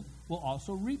little, will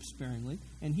also reap sparingly,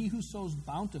 and he who sows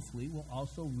bountifully will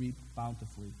also reap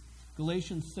bountifully.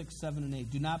 Galatians 6, 7, and 8.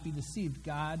 Do not be deceived.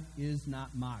 God is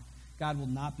not mocked. God will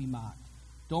not be mocked.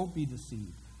 Don't be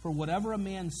deceived. For whatever a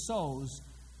man sows,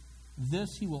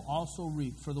 this he will also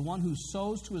reap. For the one who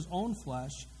sows to his own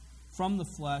flesh, from the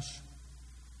flesh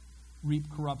reap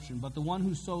corruption. But the one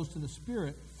who sows to the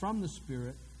Spirit, from the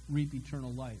Spirit reap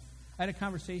eternal life. I had a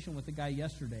conversation with a guy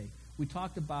yesterday. We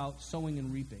talked about sowing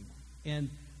and reaping. And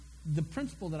the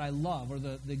principle that I love, or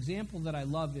the example that I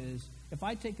love is, if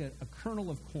I take a kernel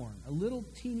of corn, a little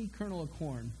teeny kernel of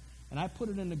corn, and I put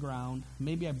it in the ground,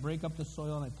 maybe I break up the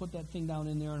soil and I put that thing down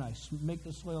in there and I make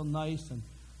the soil nice and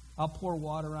I'll pour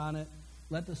water on it.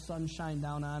 let the sun shine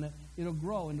down on it, it'll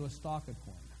grow into a stalk of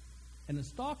corn. And a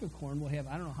stalk of corn will have,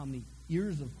 I don't know how many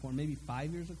ears of corn, maybe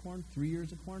 5 ears of corn, 3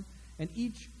 ears of corn. And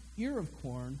each ear of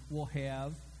corn will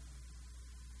have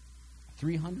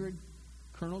 300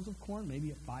 kernels of corn,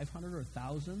 maybe 500 or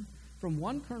 1,000. From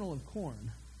one kernel of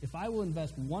corn, if I will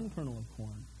invest one kernel of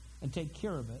corn and take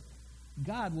care of it,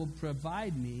 God will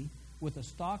provide me with a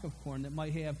stalk of corn that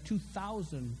might have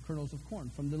 2,000 kernels of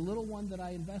corn from the little one that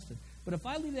I invested. But if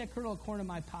I leave that kernel of corn in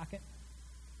my pocket,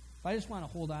 if I just want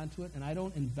to hold on to it and I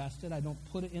don't invest it, I don't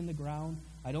put it in the ground,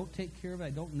 I don't take care of it, I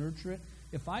don't nurture it,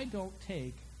 if I don't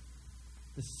take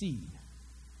the seed,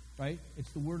 right,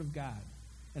 it's the Word of God,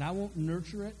 and I won't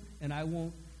nurture it and I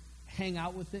won't hang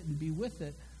out with it and be with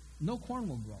it, no corn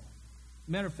will grow.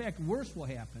 Matter of fact, worse will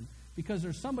happen because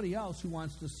there's somebody else who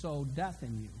wants to sow death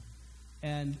in you,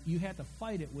 and you have to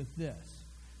fight it with this.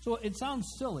 So it sounds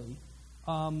silly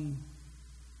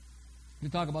to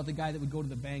talk about the guy that would go to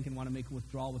the bank and want to make a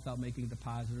withdrawal without making a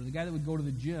deposit, or the guy that would go to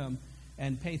the gym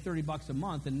and pay $30 a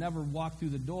month and never walk through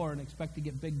the door and expect to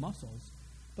get big muscles.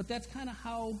 But that's kind of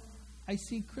how I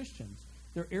see Christians.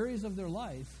 There are areas of their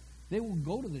life, they will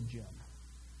go to the gym,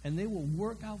 and they will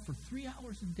work out for 3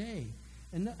 hours a day.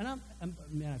 And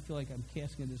I feel like I'm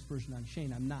casting a dispersion on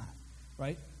Shane. I'm not,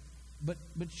 right? But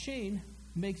Shane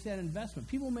makes that investment.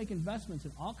 People make investments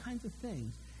in all kinds of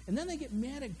things, and then they get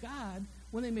mad at God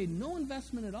when they made no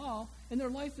investment at all, and their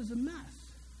life is a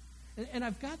mess. And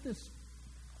I've got this,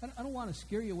 I don't want to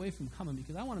scare you away from coming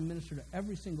because I want to minister to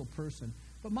every single person.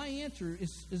 But my answer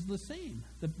is the same.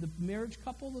 The marriage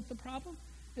couple with the problem,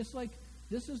 it's like,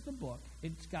 this is the book.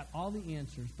 It's got all the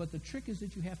answers, but the trick is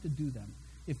that you have to do them.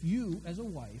 If you, as a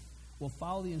wife, will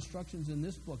follow the instructions in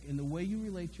this book in the way you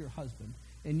relate to your husband,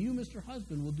 and you, Mr.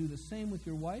 Husband, will do the same with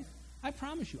your wife, I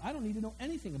promise you, I don't need to know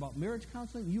anything about marriage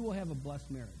counseling. You will have a blessed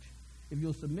marriage if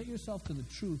you'll submit yourself to the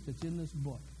truth that's in this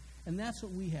book. And that's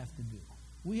what we have to do.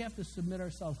 We have to submit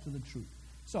ourselves to the truth.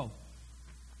 So,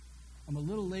 I'm a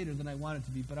little later than I wanted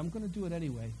to be, but I'm going to do it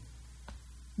anyway.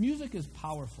 Music is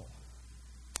powerful.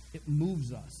 It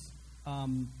moves us.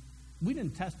 We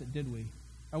didn't test it, did we?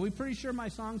 Are we pretty sure my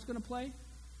song's going to play?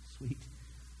 Sweet.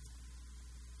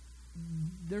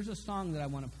 There's a song that I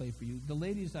want to play for you. The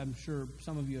ladies, I'm sure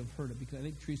some of you have heard it because I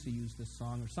think Teresa used this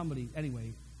song, or somebody.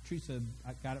 Anyway, Teresa,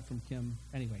 I got it from Kim.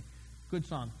 Anyway, good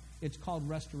song. It's called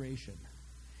Restoration.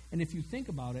 And if you think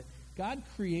about it, God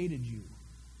created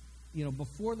you,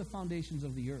 before the foundations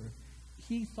of the earth.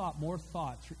 He thought more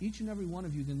thoughts for each and every one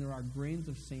of you than there are grains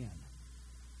of sand.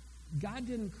 God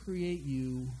didn't create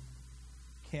you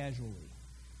casually.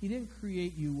 He didn't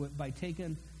create you by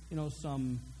taking,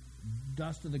 some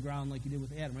dust to the ground like he did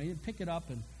with Adam. Right? He didn't pick it up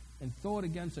and throw it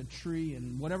against a tree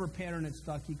and whatever pattern it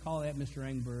stuck, he called that Mr.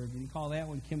 Engberg, and he called that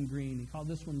one Kim Green, he called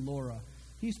this one Laura.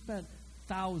 He spent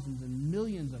thousands and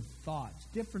millions of thoughts,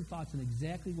 different thoughts on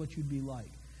exactly what you'd be like.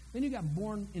 Then you got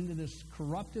born into this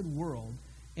corrupted world,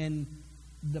 and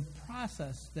the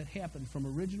process that happened from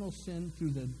original sin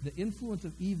through the influence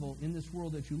of evil in this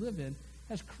world that you live in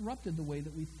has corrupted the way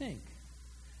that we think.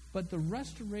 But the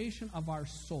restoration of our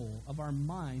soul, of our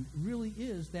mind, really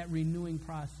is that renewing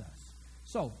process.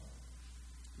 So,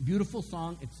 beautiful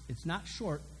song. It's not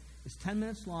short. It's 10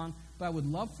 minutes long. But I would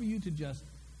love for you to just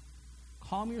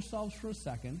calm yourselves for a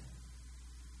second.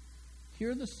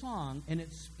 Hear the song, and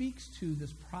it speaks to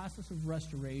this process of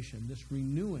restoration, this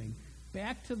renewing,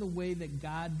 back to the way that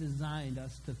God designed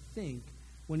us to think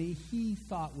when he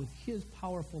thought with his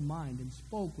powerful mind and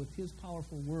spoke with his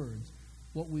powerful words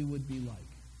what we would be like.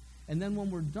 And then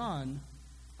when we're done,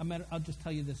 I'll just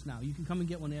tell you this now. You can come and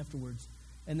get one afterwards,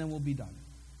 and then we'll be done.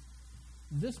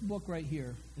 This book right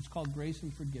here is called Grace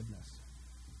and Forgiveness.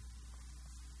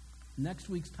 Next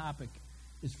week's topic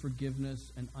is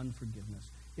forgiveness and unforgiveness.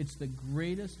 It's the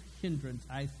greatest hindrance,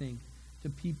 I think, to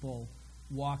people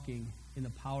walking in the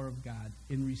power of God,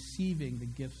 in receiving the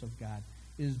gifts of God,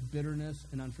 is bitterness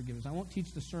and unforgiveness. I won't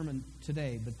teach the sermon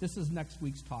today, but this is next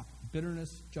week's talk.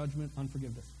 Bitterness, judgment,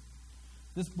 unforgiveness.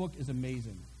 This book is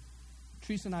amazing.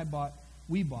 Teresa and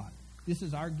we bought. This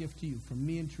is our gift to you, from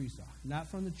me and Teresa, not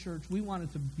from the church. We want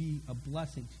it to be a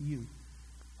blessing to you.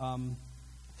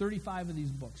 35 of these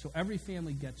books, so every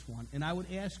family gets one. And I would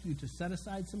ask you to set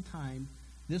aside some time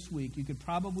this week. You could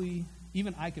probably,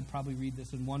 even I could probably read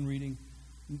this in one reading,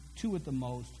 2 at the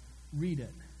most. Read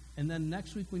it. And then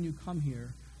next week when you come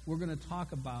here, we're going to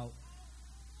talk about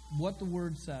what the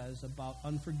Word says about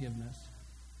unforgiveness.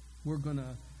 We're going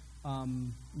to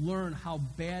learn how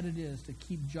bad it is to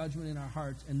keep judgment in our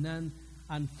hearts. And then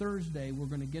on Thursday, we're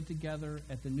going to get together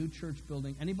at the new church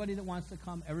building. Anybody that wants to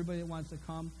come, everybody that wants to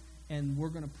come, and we're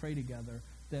going to pray together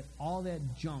that all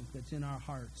that junk that's in our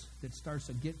hearts that starts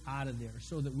to get out of there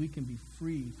so that we can be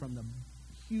free from the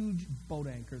huge boat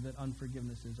anchor that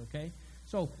unforgiveness is, okay?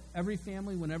 So every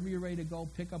family, whenever you're ready to go,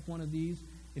 pick up one of these.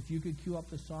 If you could cue up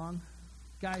the song.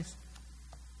 Guys,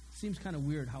 seems kind of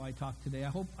weird how I talk today. I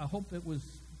hope it was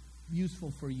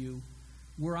useful for you.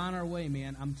 We're on our way,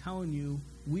 man. I'm telling you,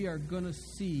 we are going to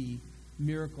see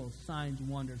miracles, signs,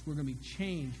 wonders. We're going to be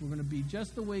changed. We're going to be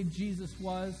just the way Jesus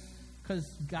was, because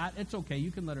God, it's okay,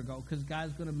 you can let her go, because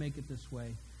God's going to make it this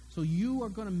way. So you are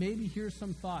going to maybe hear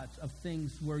some thoughts of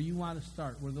things where you want to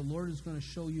start, where the Lord is going to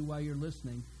show you while you're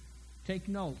listening. Take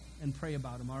note and pray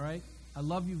about them, all right? I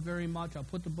love you very much. I'll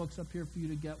put the books up here for you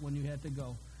to get when you had to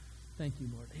go. Thank you,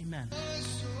 Lord. Amen.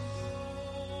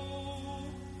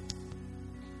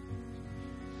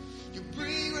 You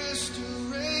bring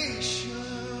restoration.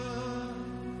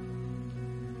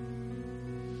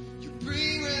 You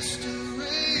bring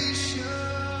restoration.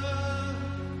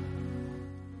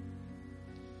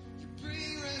 You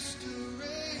bring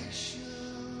restoration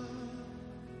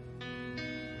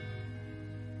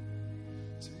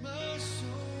to my soul.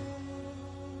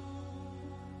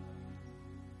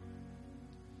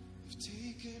 You've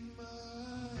taken my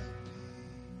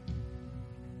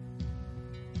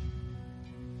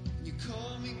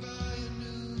call me by a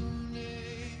new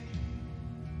name.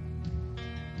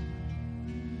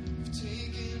 You've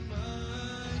taken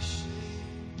my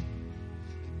shame,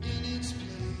 and in its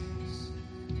place,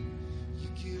 you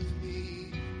give me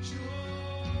joy.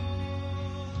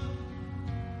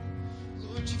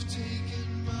 Lord, you've taken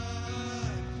my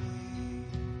pain.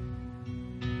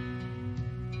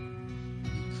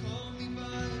 You call me by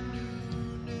a new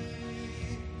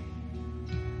name.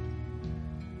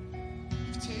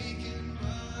 You've taken my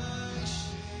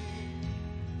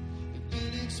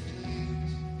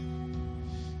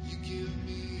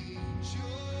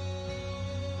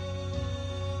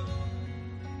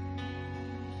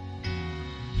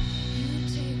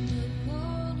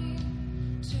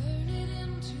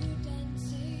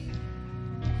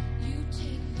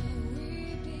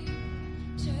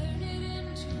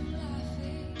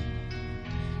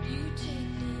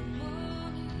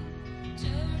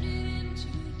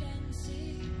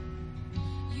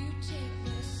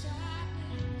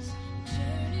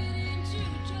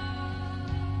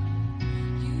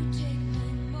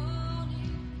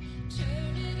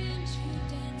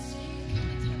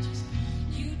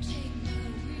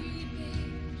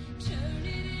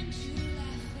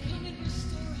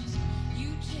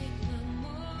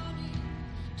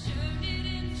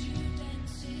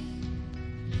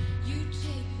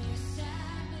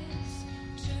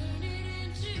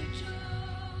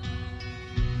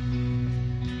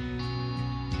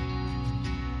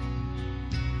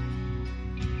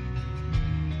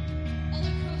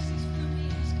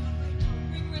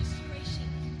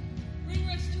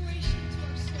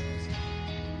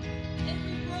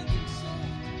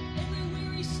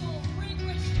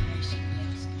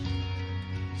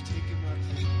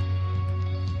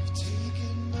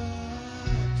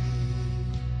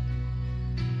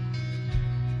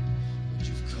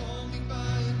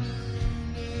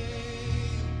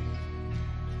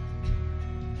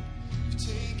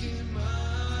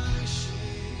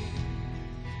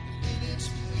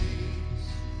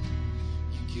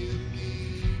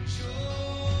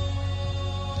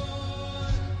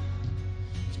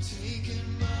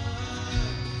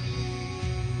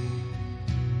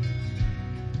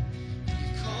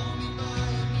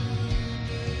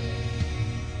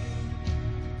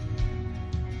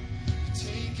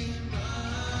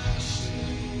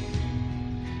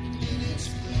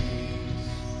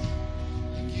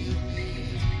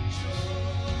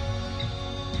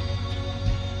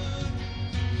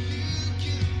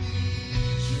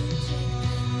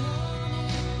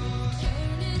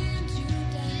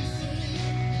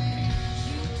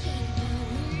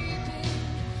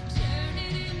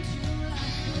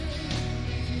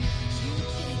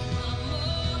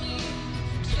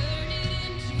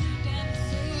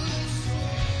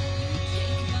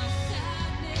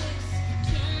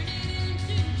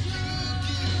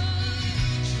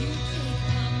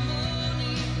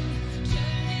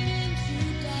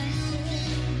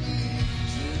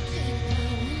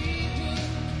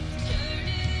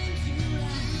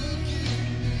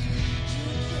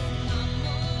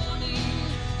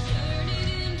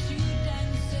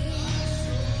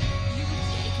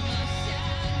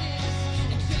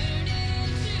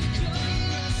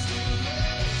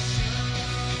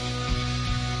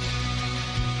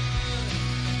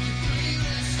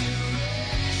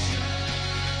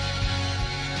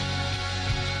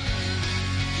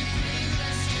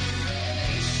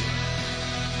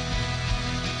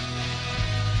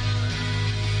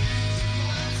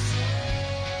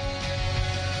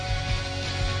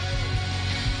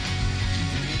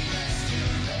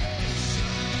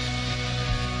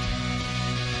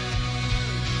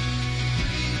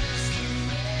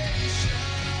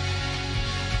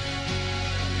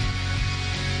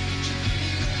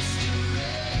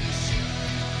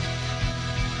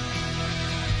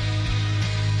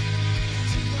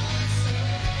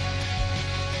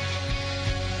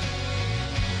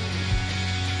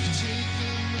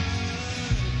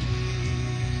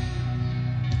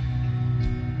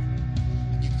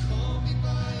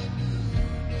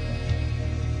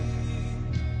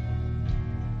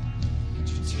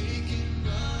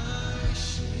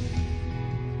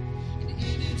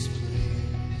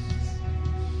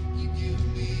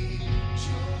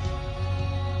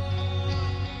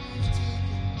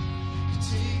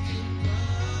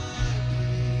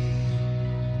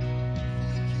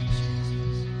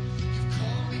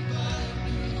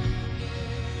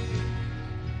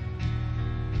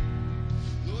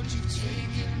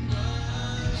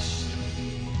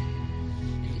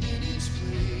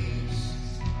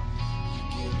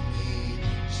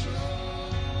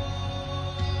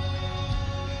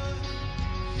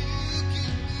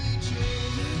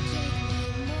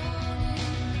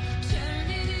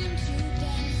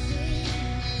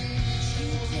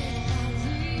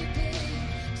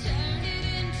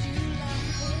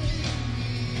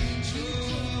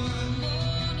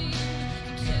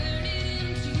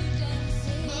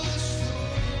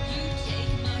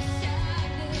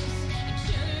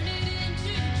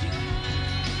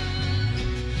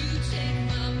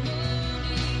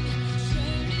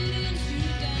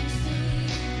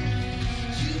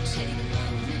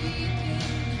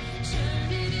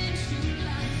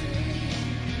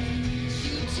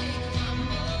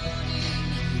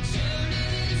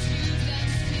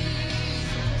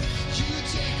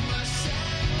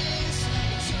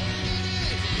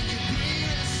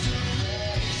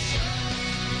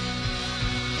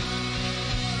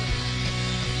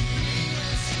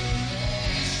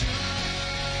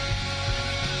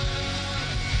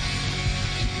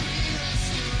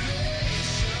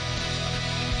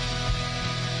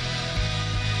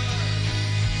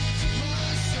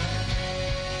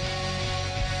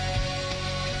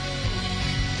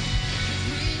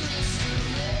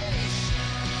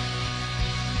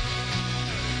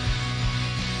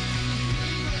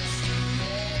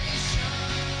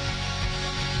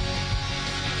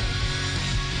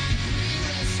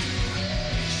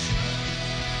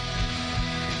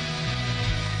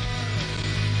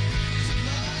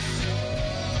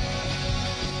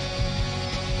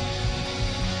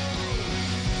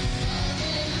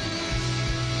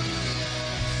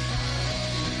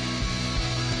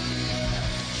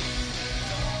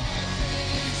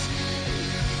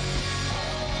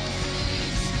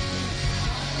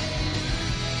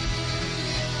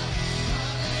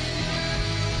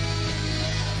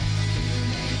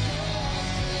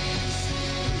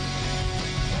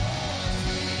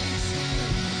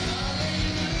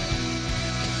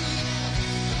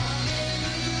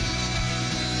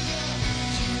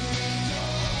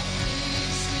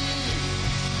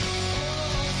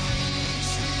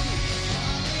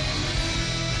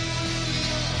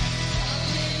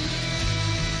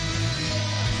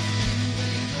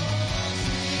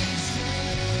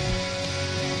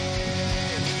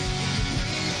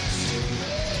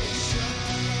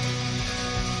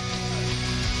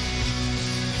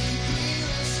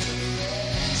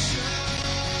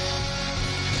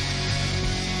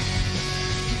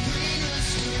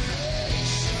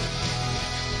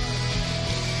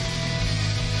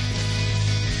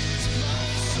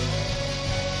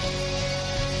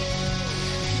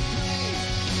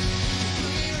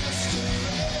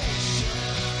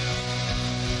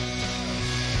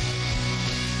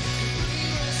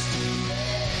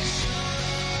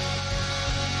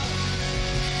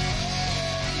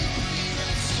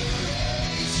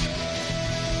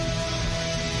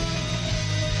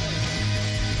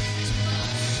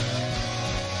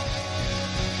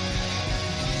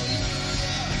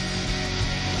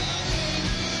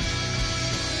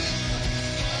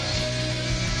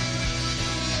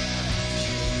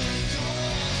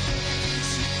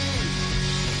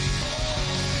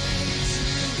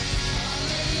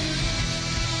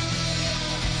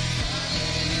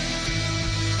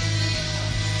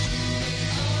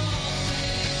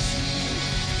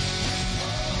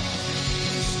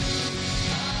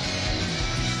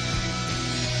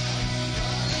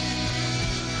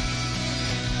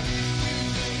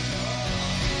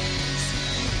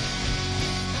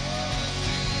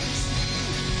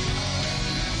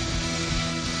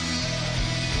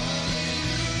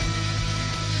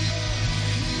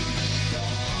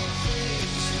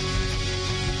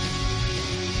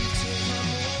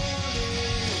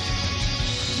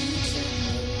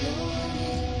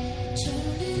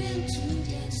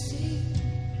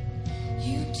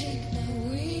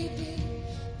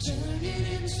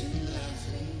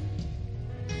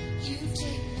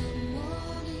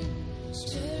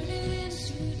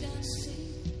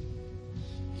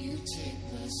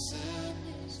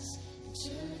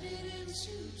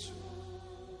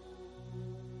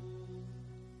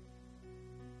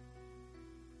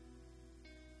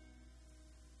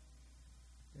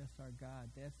our God.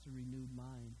 That's the renewed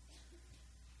mind.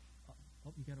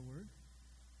 Oh, you got a word?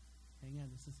 Hang on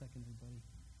just a second, everybody.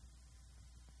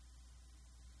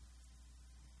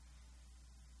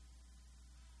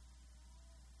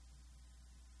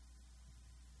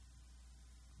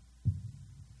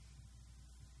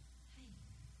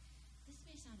 This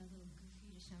may sound a little goofy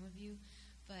to some of you,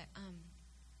 but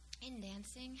in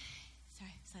dancing,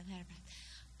 slightly out of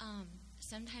breath,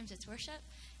 sometimes it's worship,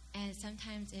 and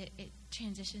sometimes it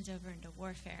transitions over into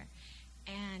warfare.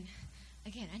 And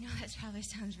again, I know that probably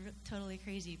sounds totally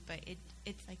crazy, but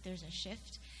it's like there's a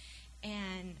shift.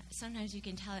 And sometimes you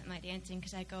can tell it in my dancing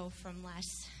because I go from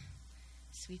less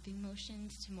sweeping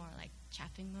motions to more like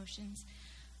chapping motions.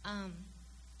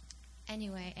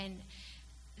 Anyway, and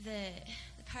the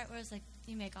part where it's like,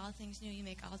 you make all things new,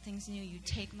 you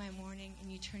take my mourning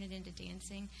and you turn it into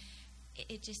dancing.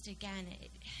 It just, again,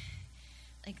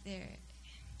 like there's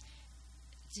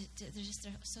just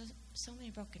so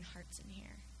many broken hearts in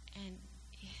here. And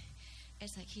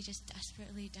it's like he just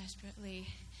desperately,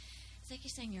 it's like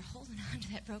he's saying, you're holding on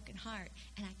to that broken heart,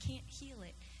 and I can't heal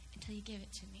it until you give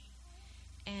it to me.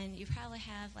 And you probably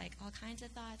have like all kinds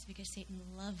of thoughts because Satan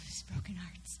loves broken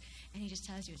hearts. And he just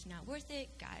tells you it's not worth it.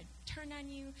 God turned on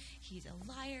you. He's a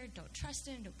liar. Don't trust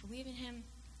him. Don't believe in him.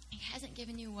 He hasn't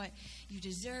given you what you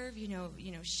deserve. You know,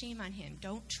 shame on him.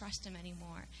 Don't trust him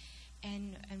anymore.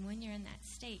 And when you're in that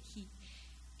state,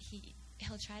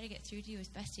 he'll try to get through to you as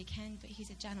best he can, but he's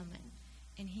a gentleman,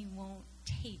 and he won't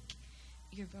take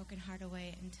your broken heart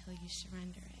away until you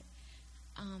surrender it.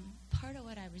 Part of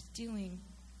what I was doing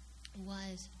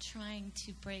was trying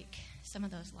to break some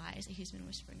of those lies that he's been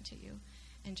whispering to you,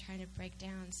 and trying to break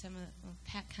down some of,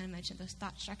 Pat kind of mentioned those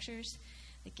thought structures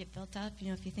that get built up. You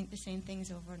know, if you think the same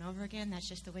things over and over again, that's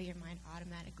just the way your mind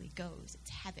automatically goes. It's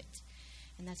habit.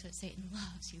 And that's what Satan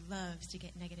loves. He loves to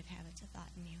get negative habits of thought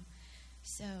in you.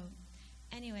 So,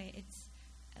 anyway,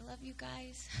 I love you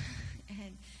guys.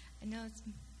 And I know it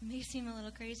may seem a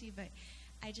little crazy, but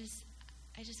I just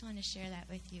want to share that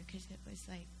with you, because it was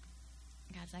like,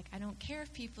 God's like, I don't care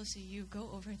if people see you, go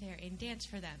over there and dance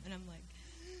for them. And I'm like,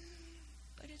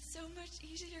 but it's so much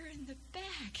easier in the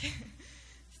back.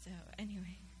 So,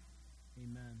 anyway.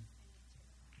 Amen.